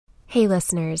Hey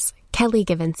listeners, Kelly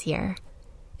Givens here.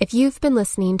 If you've been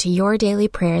listening to Your Daily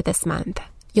Prayer this month,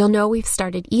 you'll know we've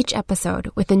started each episode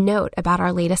with a note about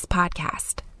our latest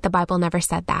podcast, The Bible Never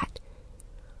Said That.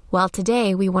 Well,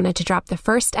 today we wanted to drop the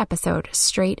first episode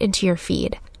straight into your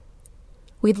feed.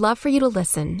 We'd love for you to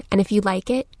listen, and if you like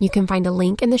it, you can find a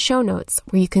link in the show notes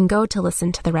where you can go to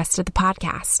listen to the rest of the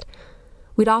podcast.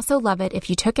 We'd also love it if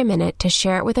you took a minute to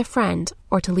share it with a friend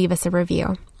or to leave us a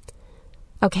review.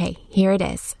 Okay, here it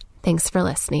is. Thanks for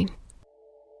listening.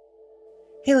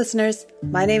 Hey listeners,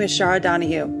 my name is Shara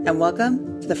Donahue, and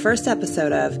welcome to the first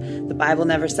episode of The Bible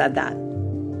Never Said That.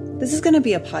 This is going to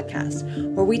be a podcast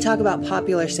where we talk about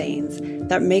popular sayings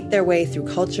that make their way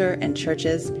through culture and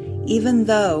churches, even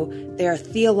though they are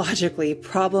theologically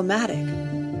problematic.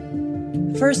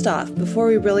 First off, before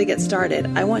we really get started,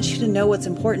 I want you to know what's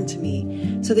important to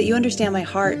me so that you understand my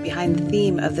heart behind the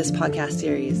theme of this podcast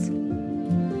series.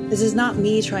 This is not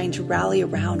me trying to rally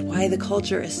around why the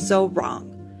culture is so wrong,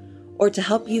 or to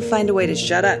help you find a way to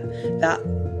shut up that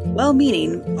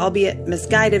well-meaning, albeit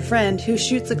misguided friend who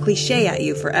shoots a cliche at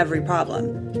you for every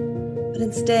problem. But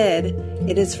instead,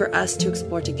 it is for us to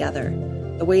explore together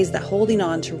the ways that holding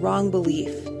on to wrong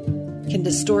belief can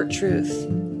distort truth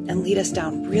and lead us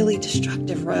down really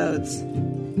destructive roads.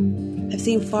 I've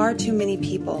seen far too many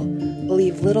people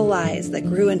believe little lies that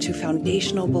grew into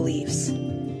foundational beliefs.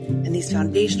 And these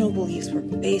foundational beliefs were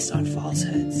based on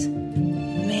falsehoods.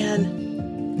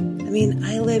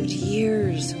 I lived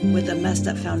years with a messed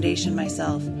up foundation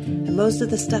myself, and most of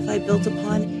the stuff I built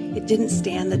upon, it didn't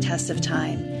stand the test of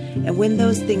time. And when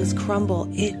those things crumble,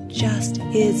 it just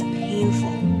is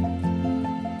painful.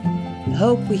 The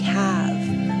hope we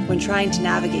have when trying to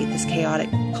navigate this chaotic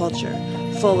culture,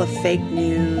 full of fake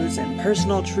news and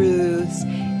personal truths,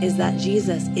 is that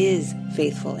Jesus is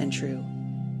faithful and true.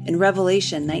 In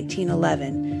Revelation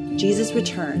 19:11, Jesus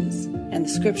returns, and the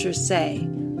scriptures say,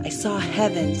 I saw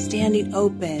heaven standing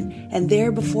open, and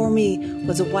there before me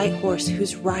was a white horse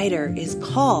whose rider is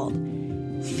called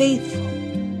Faithful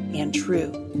and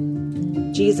True.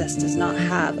 Jesus does not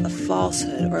have a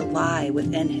falsehood or lie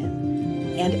within him,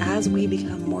 and as we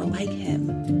become more like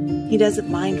him, he doesn't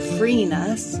mind freeing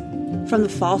us from the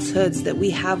falsehoods that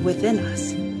we have within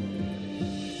us.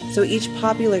 So each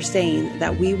popular saying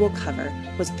that we will cover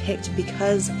was picked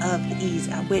because of the ease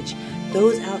at which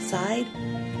those outside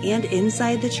and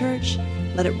inside the church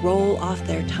let it roll off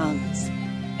their tongues,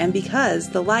 and because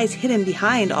the lies hidden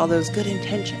behind all those good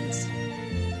intentions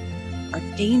are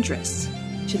dangerous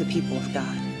to the people of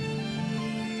God.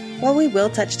 While we will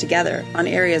touch together on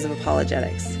areas of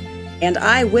apologetics, and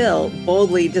I will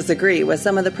boldly disagree with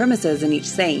some of the premises in each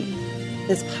saying,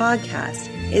 this podcast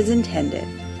is intended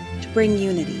to bring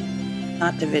unity,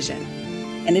 not division,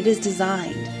 and it is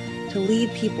designed to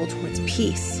lead people towards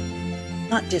peace,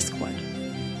 not discord.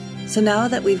 So now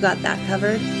that we've got that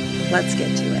covered, let's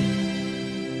get to it.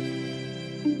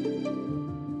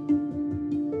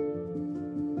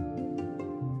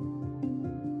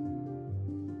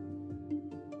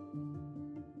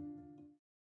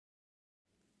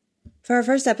 For our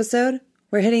first episode,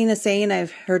 we're hitting a saying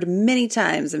I've heard many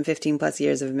times in 15 plus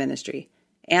years of ministry.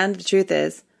 And the truth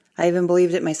is, I even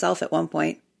believed it myself at one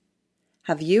point.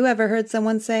 Have you ever heard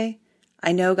someone say,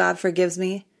 I know God forgives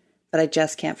me, but I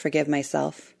just can't forgive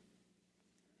myself?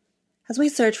 As we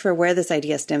search for where this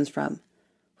idea stems from,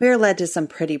 we are led to some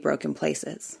pretty broken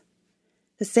places.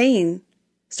 The saying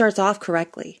starts off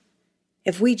correctly.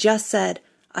 If we just said,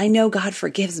 I know God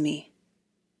forgives me,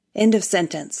 end of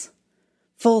sentence,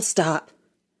 full stop,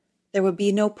 there would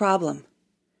be no problem.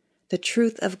 The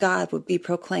truth of God would be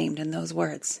proclaimed in those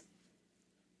words.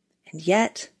 And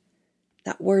yet,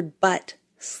 that word but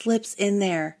slips in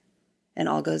there and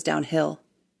all goes downhill.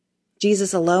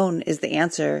 Jesus alone is the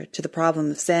answer to the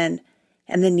problem of sin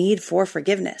and the need for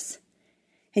forgiveness.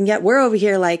 And yet we're over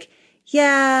here like,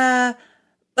 yeah,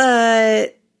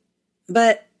 but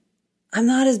I'm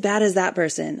not as bad as that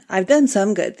person. I've done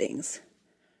some good things.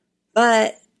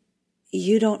 But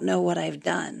you don't know what I've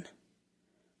done.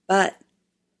 But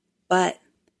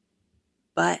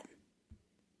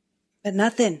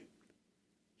nothing.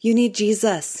 You need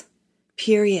Jesus,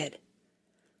 period.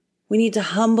 We need to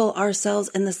humble ourselves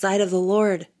in the sight of the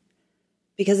Lord,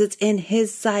 because it's in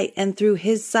his sight and through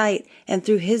his sight and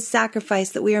through his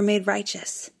sacrifice that we are made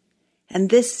righteous. And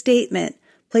this statement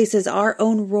places our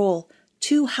own role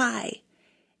too high,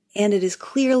 and it is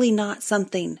clearly not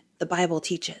something the Bible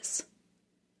teaches.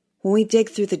 When we dig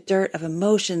through the dirt of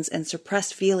emotions and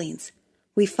suppressed feelings,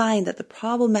 we find that the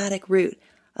problematic root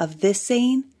of this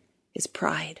saying is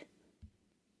pride.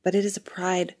 But it is a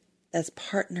pride that's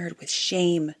partnered with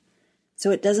shame, so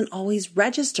it doesn't always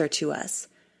register to us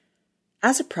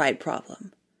as a pride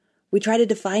problem. We try to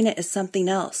define it as something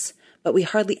else, but we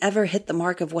hardly ever hit the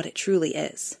mark of what it truly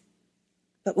is.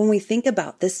 But when we think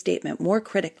about this statement more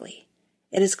critically,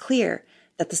 it is clear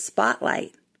that the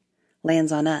spotlight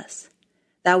lands on us,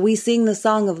 that we sing the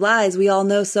song of lies we all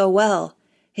know so well.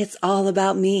 It's all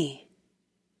about me.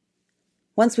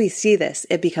 Once we see this,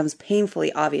 it becomes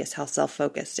painfully obvious how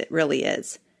self-focused it really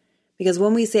is. Because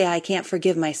when we say, I can't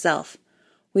forgive myself,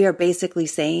 we are basically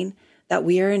saying that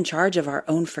we are in charge of our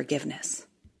own forgiveness.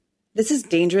 This is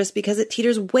dangerous because it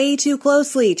teeters way too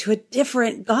closely to a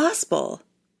different gospel.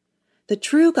 The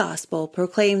true gospel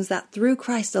proclaims that through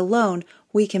Christ alone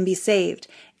we can be saved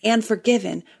and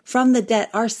forgiven from the debt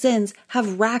our sins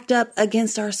have racked up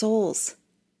against our souls.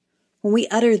 When we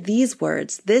utter these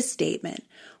words, this statement,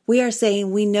 we are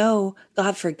saying we know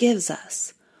God forgives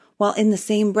us, while in the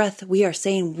same breath we are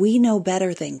saying we know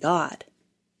better than God.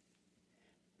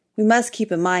 We must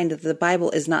keep in mind that the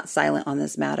Bible is not silent on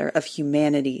this matter of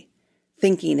humanity,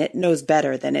 thinking it knows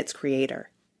better than its creator.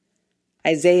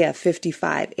 Isaiah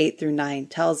 55, 8-9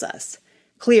 tells us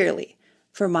clearly,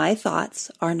 "For my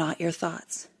thoughts are not your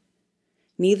thoughts,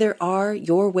 neither are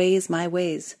your ways my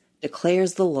ways,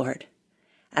 declares the Lord.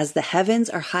 As the heavens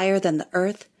are higher than the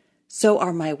earth, so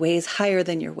are my ways higher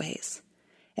than your ways,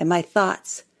 and my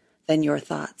thoughts than your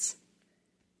thoughts."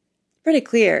 Pretty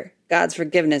clear, God's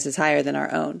forgiveness is higher than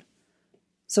our own.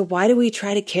 So why do we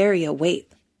try to carry a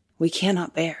weight we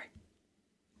cannot bear?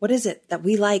 What is it that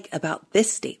we like about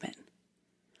this statement?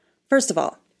 First of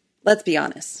all, let's be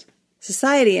honest.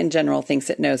 Society in general thinks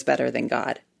it knows better than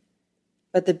God.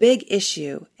 But the big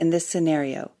issue in this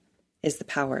scenario is the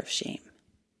power of shame.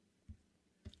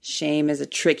 Shame is a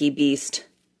tricky beast.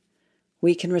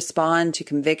 We can respond to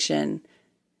conviction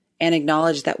and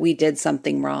acknowledge that we did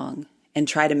something wrong and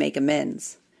try to make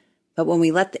amends. But when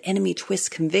we let the enemy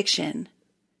twist conviction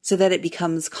so that it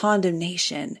becomes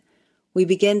condemnation, we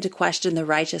begin to question the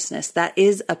righteousness that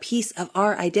is a piece of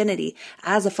our identity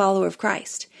as a follower of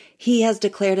Christ. He has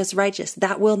declared us righteous.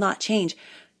 That will not change.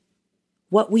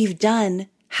 What we've done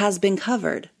has been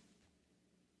covered.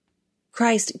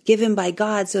 Christ given by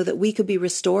God so that we could be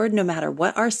restored no matter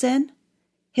what our sin.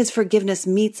 His forgiveness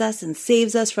meets us and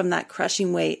saves us from that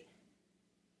crushing weight.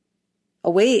 A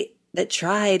weight that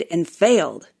tried and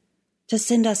failed to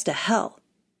send us to hell.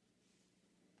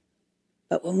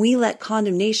 But when we let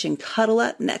condemnation cuddle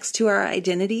up next to our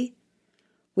identity,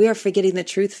 we are forgetting the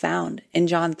truth found in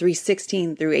John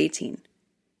 3:16-18.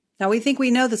 Now we think we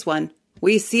know this one.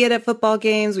 We see it at football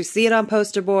games, we see it on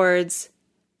poster boards,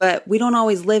 but we don't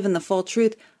always live in the full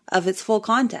truth of its full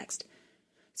context.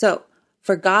 So,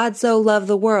 for God so loved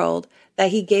the world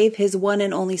that he gave his one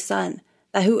and only Son,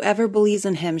 that whoever believes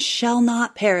in him shall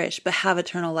not perish but have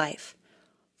eternal life.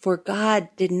 For God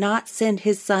did not send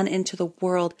his Son into the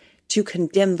world to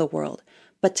condemn the world,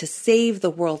 but to save the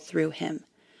world through him.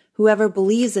 Whoever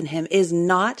believes in him is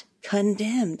not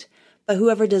condemned, but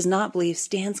whoever does not believe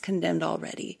stands condemned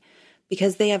already,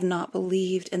 because they have not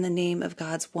believed in the name of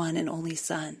God's one and only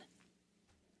Son.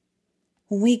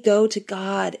 When we go to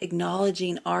God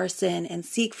acknowledging our sin and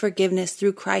seek forgiveness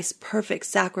through Christ's perfect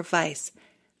sacrifice,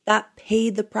 that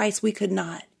paid the price we could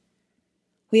not.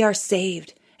 We are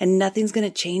saved, and nothing's going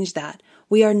to change that.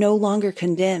 We are no longer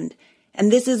condemned. And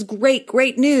this is great,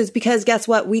 great news, because guess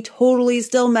what? We totally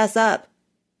still mess up.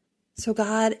 So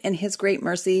God, in his great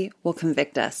mercy, will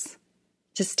convict us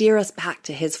to steer us back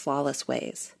to his flawless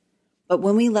ways. But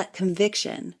when we let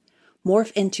conviction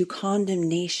morph into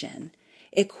condemnation,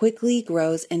 it quickly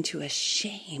grows into a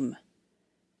shame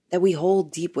that we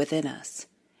hold deep within us.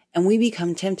 And we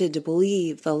become tempted to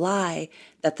believe the lie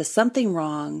that the something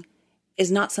wrong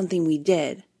is not something we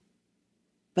did,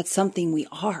 but something we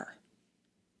are.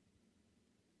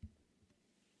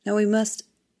 Now we must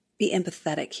be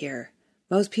empathetic here.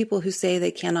 Most people who say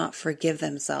they cannot forgive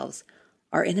themselves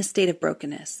are in a state of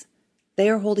brokenness. They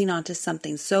are holding on to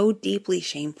something so deeply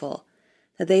shameful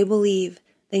that they believe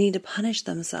they need to punish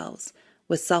themselves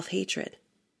with self-hatred.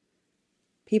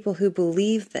 People who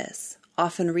believe this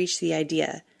often reach the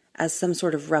idea as some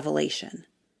sort of revelation.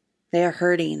 They are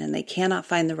hurting and they cannot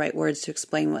find the right words to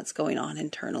explain what's going on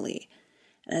internally.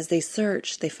 And as they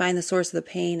search, they find the source of the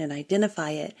pain and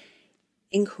identify it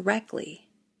incorrectly.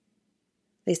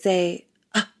 They say,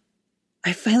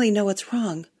 I finally know what's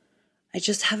wrong. I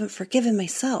just haven't forgiven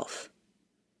myself.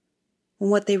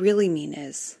 When what they really mean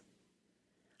is,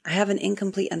 I have an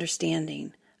incomplete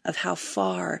understanding of how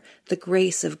far the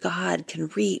grace of God can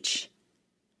reach.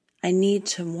 I need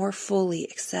to more fully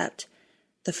accept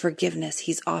the forgiveness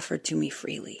he's offered to me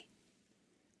freely.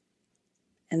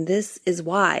 And this is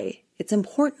why it's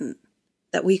important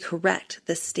that we correct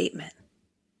this statement.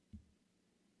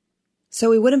 So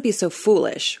we wouldn't be so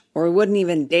foolish, or we wouldn't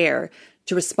even dare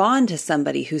to respond to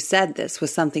somebody who said this with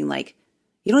something like,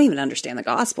 "You don't even understand the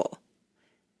gospel."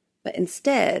 But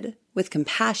instead, with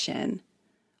compassion,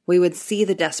 we would see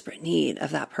the desperate need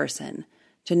of that person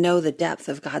to know the depth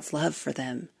of God's love for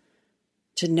them,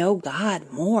 to know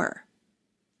God more.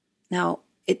 Now,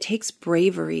 it takes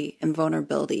bravery and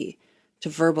vulnerability to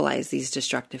verbalize these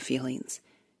destructive feelings.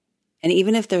 And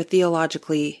even if they're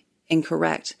theologically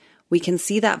incorrect, we can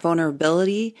see that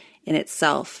vulnerability in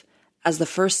itself as the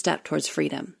first step towards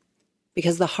freedom,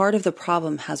 because the heart of the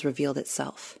problem has revealed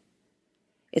itself.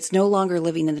 It's no longer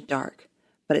living in the dark,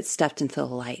 but it's stepped into the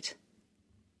light.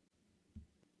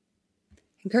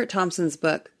 In Kurt Thompson's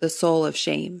book, The Soul of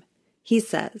Shame, he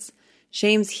says,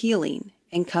 shame's healing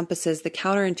encompasses the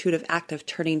counterintuitive act of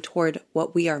turning toward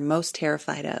what we are most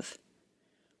terrified of.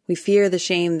 We fear the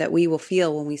shame that we will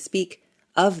feel when we speak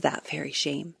of that very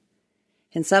shame.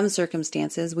 In some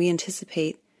circumstances, we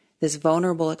anticipate this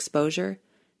vulnerable exposure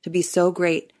to be so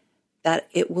great that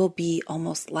it will be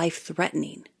almost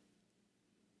life-threatening.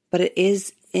 But it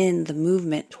is in the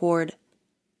movement toward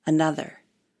another,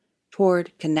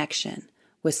 toward connection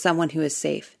with someone who is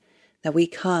safe, that we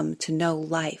come to know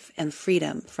life and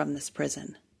freedom from this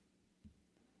prison.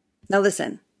 Now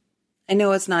listen, I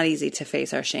know it's not easy to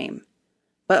face our shame,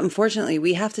 but unfortunately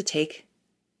we have to take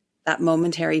that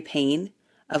momentary pain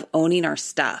of owning our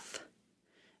stuff,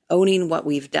 owning what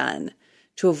we've done,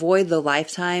 to avoid the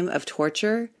lifetime of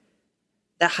torture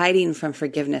that hiding from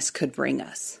forgiveness could bring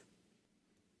us.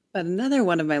 But another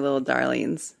one of my little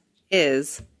darlings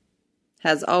has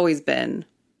always been,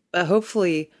 but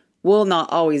hopefully will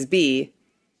not always be,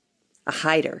 a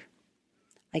hider.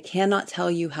 I cannot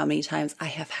tell you how many times I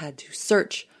have had to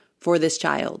search for this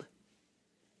child,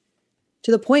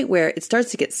 to the point where it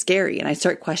starts to get scary and I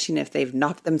start questioning if they've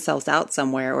knocked themselves out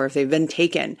somewhere or if they've been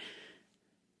taken.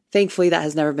 Thankfully, that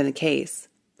has never been the case.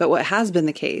 But what has been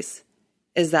the case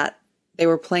is that they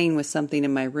were playing with something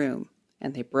in my room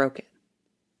and they broke it.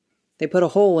 They put a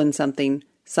hole in something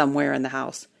somewhere in the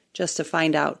house just to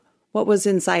find out what was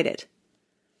inside it.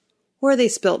 Or they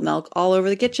spilt milk all over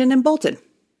the kitchen and bolted.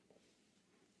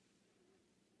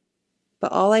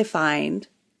 But all I find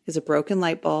is a broken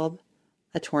light bulb,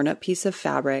 a torn up piece of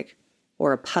fabric,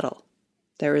 or a puddle.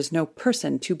 There is no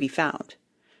person to be found.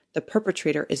 The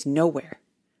perpetrator is nowhere.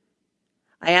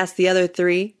 I asked the other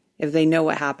 3 if they know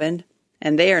what happened,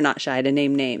 and they are not shy to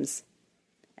name names.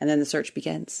 And then the search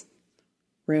begins.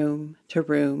 Room to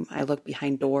room, I look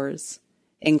behind doors,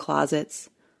 in closets,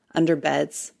 under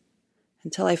beds,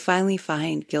 until I finally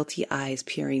find guilty eyes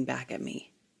peering back at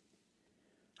me.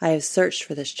 I have searched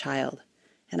for this child,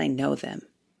 and I know them.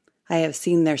 I have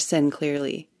seen their sin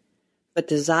clearly, but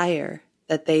desire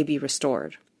that they be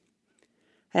restored.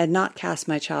 I had not cast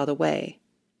my child away,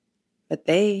 but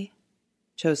they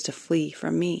chose to flee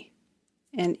from me.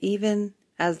 And even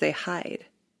as they hide,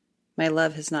 my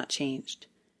love has not changed,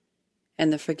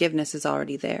 and the forgiveness is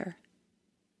already there.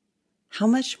 How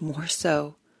much more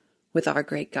so with our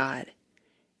great God?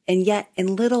 And yet,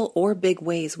 in little or big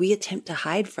ways, we attempt to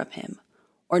hide from him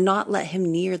or not let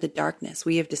him near the darkness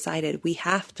we have decided we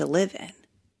have to live in.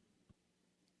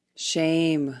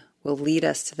 Shame will lead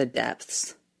us to the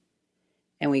depths.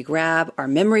 And we grab our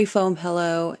memory foam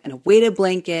pillow and a weighted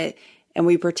blanket and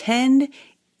we pretend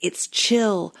its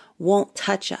chill won't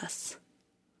touch us,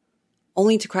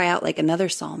 only to cry out like another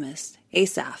psalmist,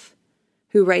 Asaph,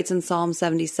 who writes in Psalm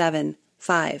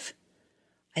 77:5,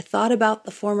 I thought about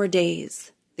the former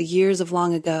days, the years of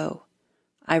long ago.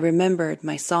 I remembered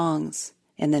my songs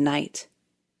in the night.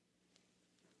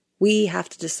 We have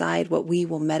to decide what we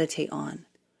will meditate on.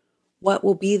 What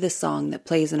will be the song that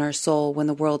plays in our soul when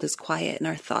the world is quiet and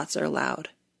our thoughts are loud?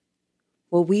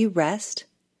 Will we rest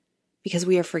because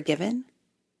we are forgiven,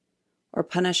 or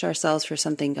punish ourselves for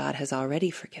something God has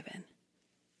already forgiven?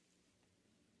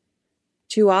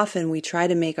 Too often we try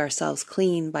to make ourselves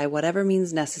clean by whatever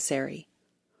means necessary,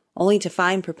 only to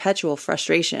find perpetual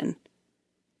frustration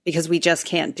because we just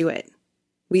can't do it.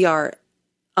 We are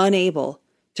unable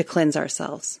to cleanse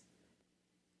ourselves.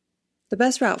 The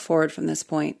best route forward from this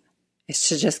point is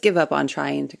to just give up on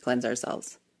trying to cleanse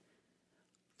ourselves,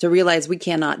 to realize we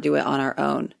cannot do it on our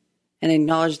own, and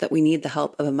acknowledge that we need the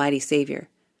help of a mighty Savior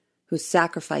who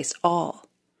sacrificed all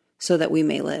so that we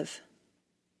may live.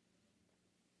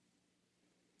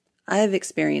 I have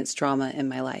experienced trauma in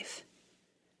my life,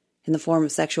 in the form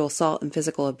of sexual assault and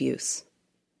physical abuse.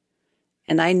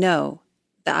 And I know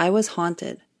that I was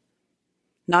haunted,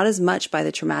 not as much by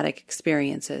the traumatic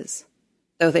experiences,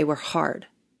 though they were hard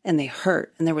and they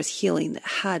hurt and there was healing that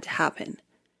had to happen.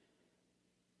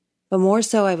 But more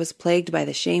so, I was plagued by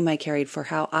the shame I carried for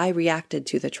how I reacted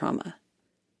to the trauma.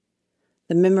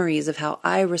 The memories of how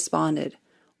I responded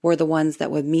were the ones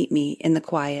that would meet me in the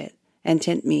quiet and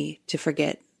tempt me to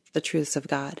forget the truths of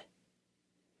God.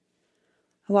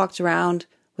 I walked around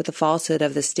with the falsehood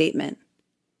of this statement,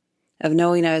 of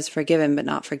knowing I was forgiven but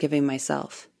not forgiving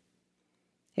myself.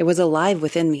 It was alive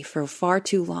within me for far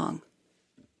too long.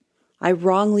 I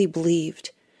wrongly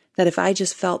believed that if I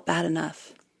just felt bad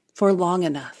enough, for long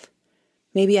enough,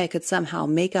 maybe I could somehow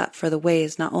make up for the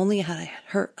ways not only had I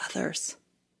hurt others,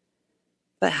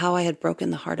 but how I had broken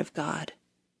the heart of God.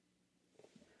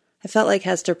 I felt like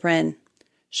Hester Prynne,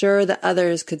 sure that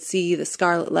others could see the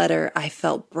scarlet letter I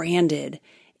felt branded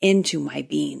into my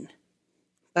being.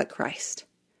 But Christ,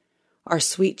 our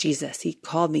sweet Jesus, he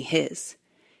called me his.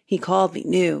 He called me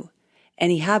new,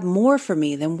 and he had more for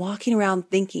me than walking around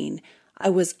thinking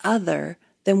I was other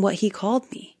than what he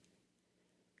called me.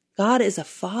 God is a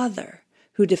father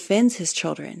who defends his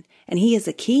children, and he is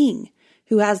a king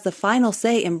who has the final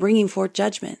say in bringing forth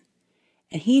judgment.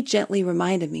 And he gently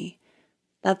reminded me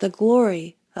that the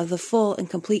glory of the full and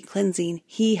complete cleansing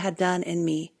he had done in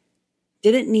me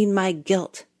didn't need my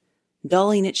guilt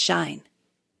dulling its shine.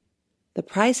 The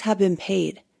price had been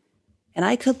paid, and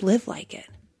I could live like it.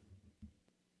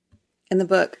 In the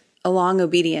book, A Long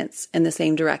Obedience in the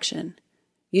Same Direction,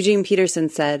 Eugene Peterson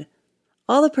said,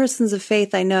 "All the persons of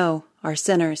faith I know are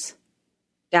sinners,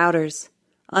 doubters,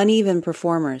 uneven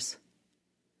performers.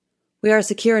 We are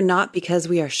secure not because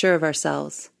we are sure of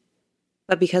ourselves,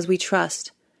 but because we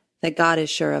trust that God is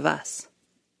sure of us."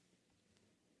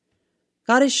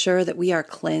 God is sure that we are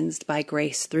cleansed by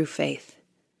grace through faith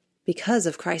because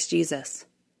of Christ Jesus.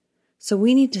 So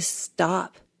we need to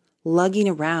stop lugging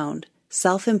around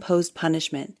self-imposed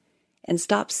punishment and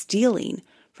stop stealing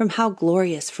from how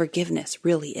glorious forgiveness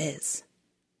really is.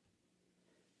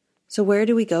 So where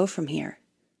do we go from here?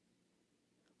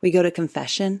 We go to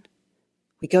confession.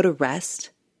 We go to rest.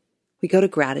 We go to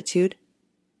gratitude.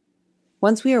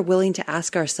 Once we are willing to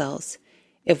ask ourselves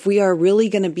if we are really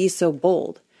going to be so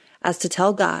bold as to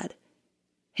tell God,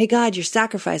 "Hey God, your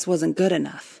sacrifice wasn't good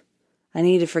enough. I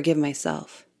need to forgive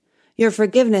myself. Your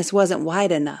forgiveness wasn't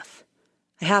wide enough.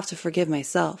 I have to forgive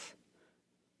myself."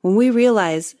 When we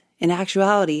realize, in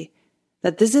actuality,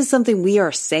 that this is something we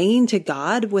are saying to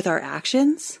God with our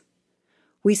actions,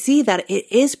 we see that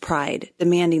it is pride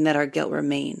demanding that our guilt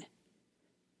remain.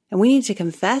 And we need to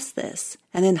confess this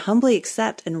and then humbly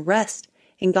accept and rest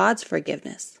in God's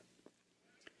forgiveness.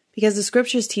 Because the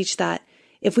scriptures teach that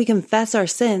if we confess our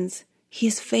sins, he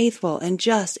is faithful and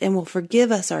just and will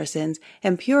forgive us our sins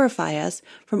and purify us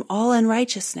from all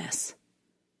unrighteousness.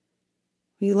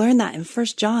 We learn that in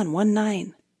 1 John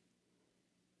 1:9.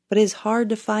 But it is hard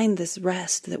to find this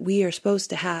rest that we are supposed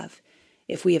to have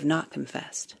if we have not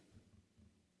confessed.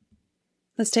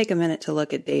 Let's take a minute to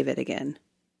look at David again.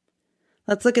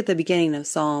 Let's look at the beginning of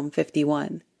Psalm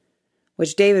 51,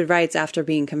 which David writes after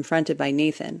being confronted by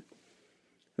Nathan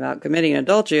about committing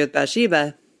adultery with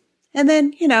Bathsheba, and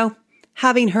then,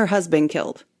 having her husband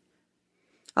killed.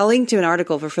 I'll link to an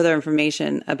article for further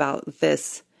information about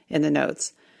this in the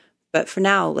notes, but for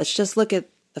now, let's just look at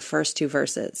the first two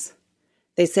verses.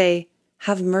 They say,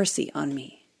 "Have mercy on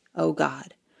me, O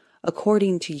God,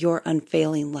 according to your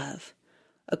unfailing love,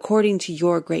 according to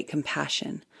your great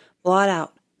compassion, blot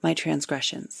out my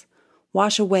transgressions.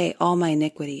 Wash away all my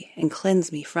iniquity and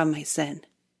cleanse me from my sin."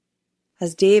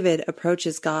 As David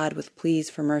approaches God with pleas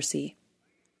for mercy,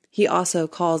 he also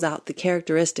calls out the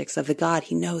characteristics of the God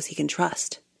he knows he can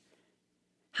trust.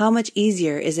 How much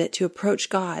easier is it to approach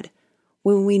God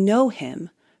when we know him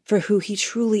for who he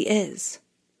truly is?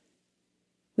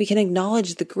 We can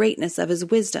acknowledge the greatness of his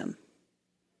wisdom,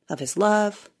 of his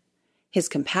love, his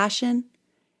compassion,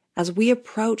 as we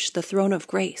approach the throne of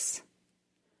grace.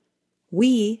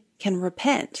 We can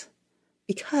repent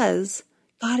because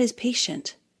God is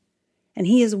patient and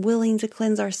he is willing to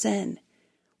cleanse our sin.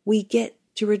 We get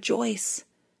to rejoice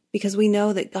because we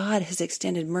know that God has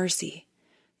extended mercy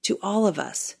to all of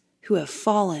us who have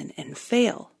fallen and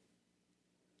fail.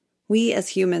 We as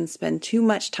humans spend too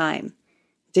much time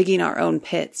digging our own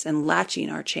pits and latching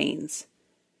our chains.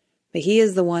 But he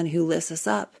is the one who lifts us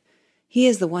up. He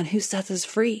is the one who sets us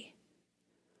free.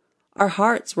 Our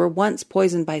hearts were once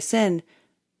poisoned by sin,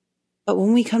 but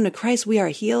when we come to Christ, we are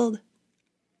healed,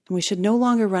 and we should no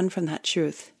longer run from that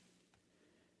truth.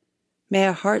 May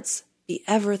our hearts be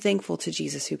ever thankful to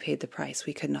Jesus who paid the price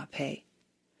we could not pay.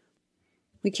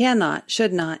 We cannot,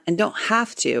 should not, and don't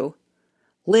have to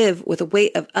live with a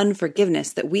weight of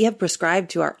unforgiveness that we have prescribed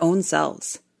to our own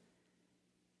selves.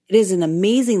 It is an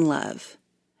amazing love,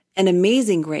 an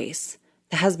amazing grace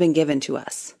that has been given to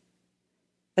us.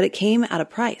 But it came at a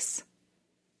price.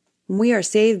 When we are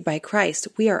saved by Christ,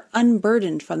 we are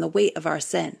unburdened from the weight of our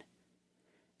sin.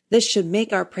 This should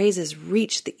make our praises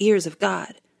reach the ears of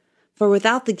God. For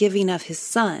without the giving of his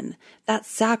Son, that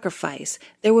sacrifice,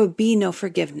 there would be no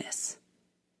forgiveness.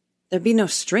 There'd be no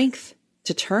strength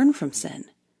to turn from sin.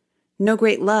 No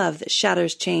great love that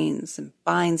shatters chains and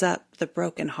binds up the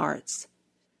broken hearts.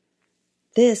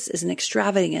 This is an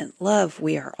extravagant love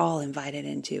we are all invited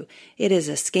into. It is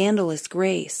a scandalous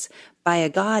grace by a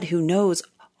God who knows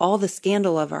all the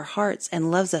scandal of our hearts and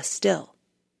loves us still.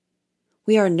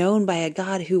 We are known by a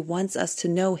God who wants us to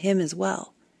know him as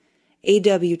well.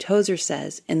 A.W. Tozer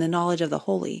says in The Knowledge of the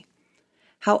Holy,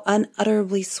 "How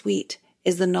unutterably sweet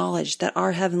is the knowledge that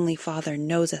our Heavenly Father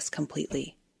knows us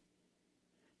completely.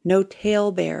 No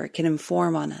talebearer can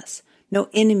inform on us. No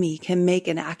enemy can make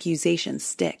an accusation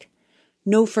stick.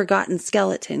 No forgotten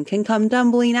skeleton can come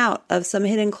tumbling out of some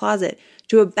hidden closet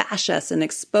to abash us and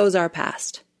expose our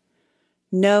past.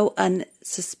 No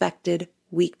unsuspected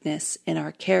weakness in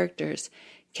our characters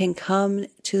can come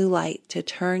to light to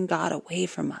turn God away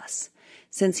from us,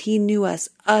 since he knew us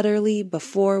utterly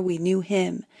before we knew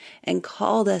him and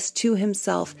called us to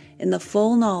himself in the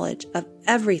full knowledge of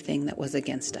everything that was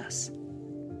against us."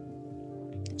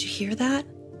 Did you hear that?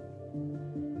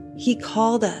 He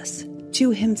called us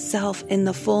to himself in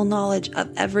the full knowledge of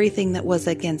everything that was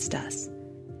against us.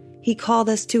 He called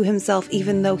us to himself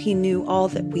even though he knew all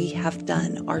that we have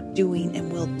done, are doing,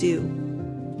 and will do.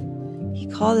 He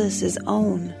called us his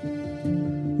own,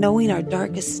 knowing our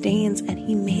darkest stains, and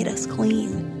he made us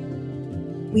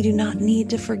clean. We do not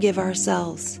need to forgive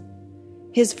ourselves.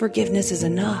 His forgiveness is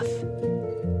enough.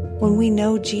 When we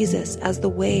know Jesus as the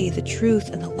way, the truth,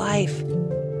 and the life,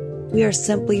 we are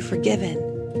simply forgiven.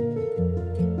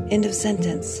 End of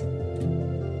sentence.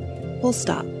 Full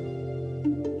stop.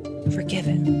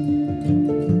 Forgiven.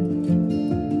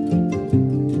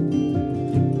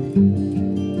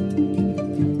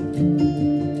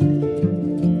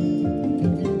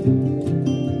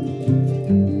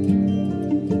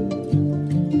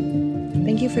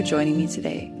 Thank you for joining me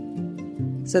today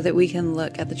so that we can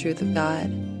look at the truth of God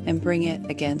and bring it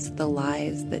against the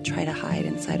lies that try to hide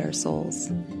inside our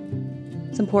souls.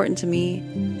 It's important to me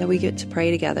that we get to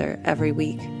pray together every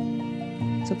week.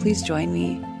 So please join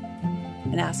me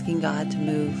in asking God to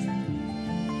move.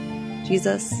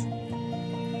 Jesus,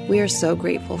 we are so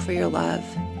grateful for your love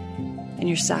and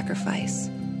your sacrifice.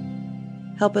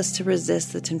 Help us to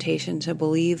resist the temptation to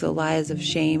believe the lies of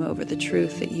shame over the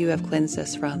truth that you have cleansed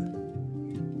us from.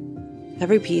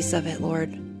 Every piece of it,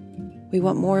 Lord. We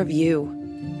want more of you.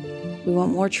 We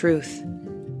want more truth.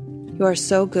 You are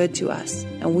so good to us,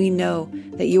 and we know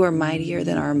that you are mightier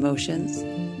than our emotions,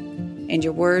 and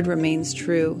your word remains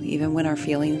true even when our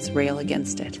feelings rail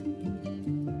against it.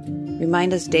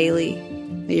 Remind us daily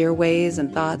that your ways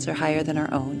and thoughts are higher than our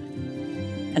own,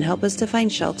 and help us to find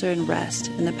shelter and rest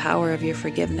in the power of your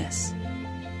forgiveness.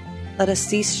 Let us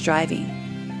cease striving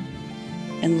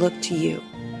and look to you,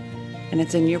 and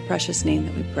it's in your precious name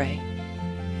that we pray.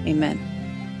 Amen.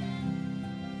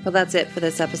 Well, that's it for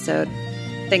this episode.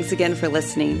 Thanks again for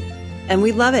listening. And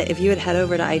we'd love it if you would head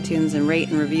over to iTunes and rate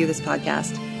and review this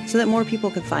podcast so that more people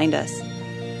could find us.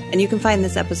 And you can find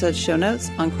this episode's show notes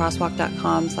on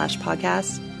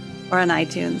crosswalk.com/podcast or on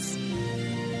iTunes.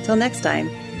 Till next time,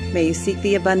 may you seek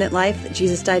the abundant life that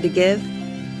Jesus died to give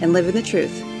and live in the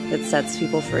truth that sets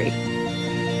people free.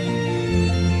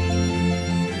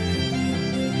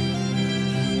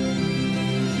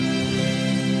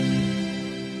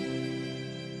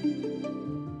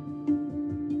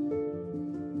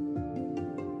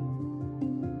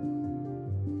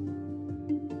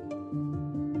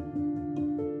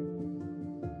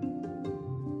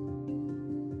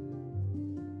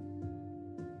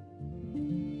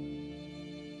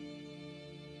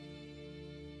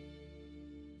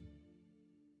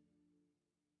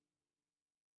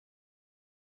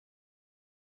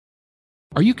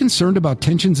 Are you concerned about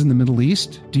tensions in the Middle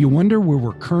East? Do you wonder where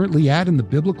we're currently at in the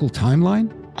biblical timeline?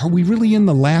 Are we really in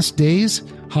the last days?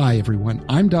 Hi, everyone.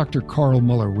 I'm Dr. Carl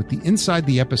Muller with the Inside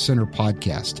the Epicenter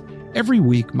podcast. Every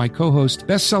week, my co-host,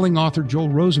 best-selling author Joel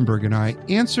Rosenberg and I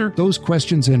answer those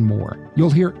questions and more. You'll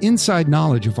hear inside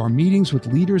knowledge of our meetings with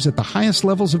leaders at the highest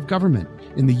levels of government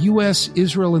in the U.S.,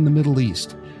 Israel, and the Middle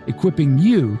East, equipping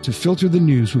you to filter the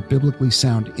news with biblically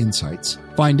sound insights.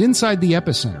 Find Inside the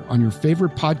Epicenter on your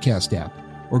favorite podcast app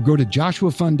or go to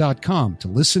joshuafund.com to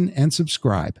listen and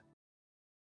subscribe.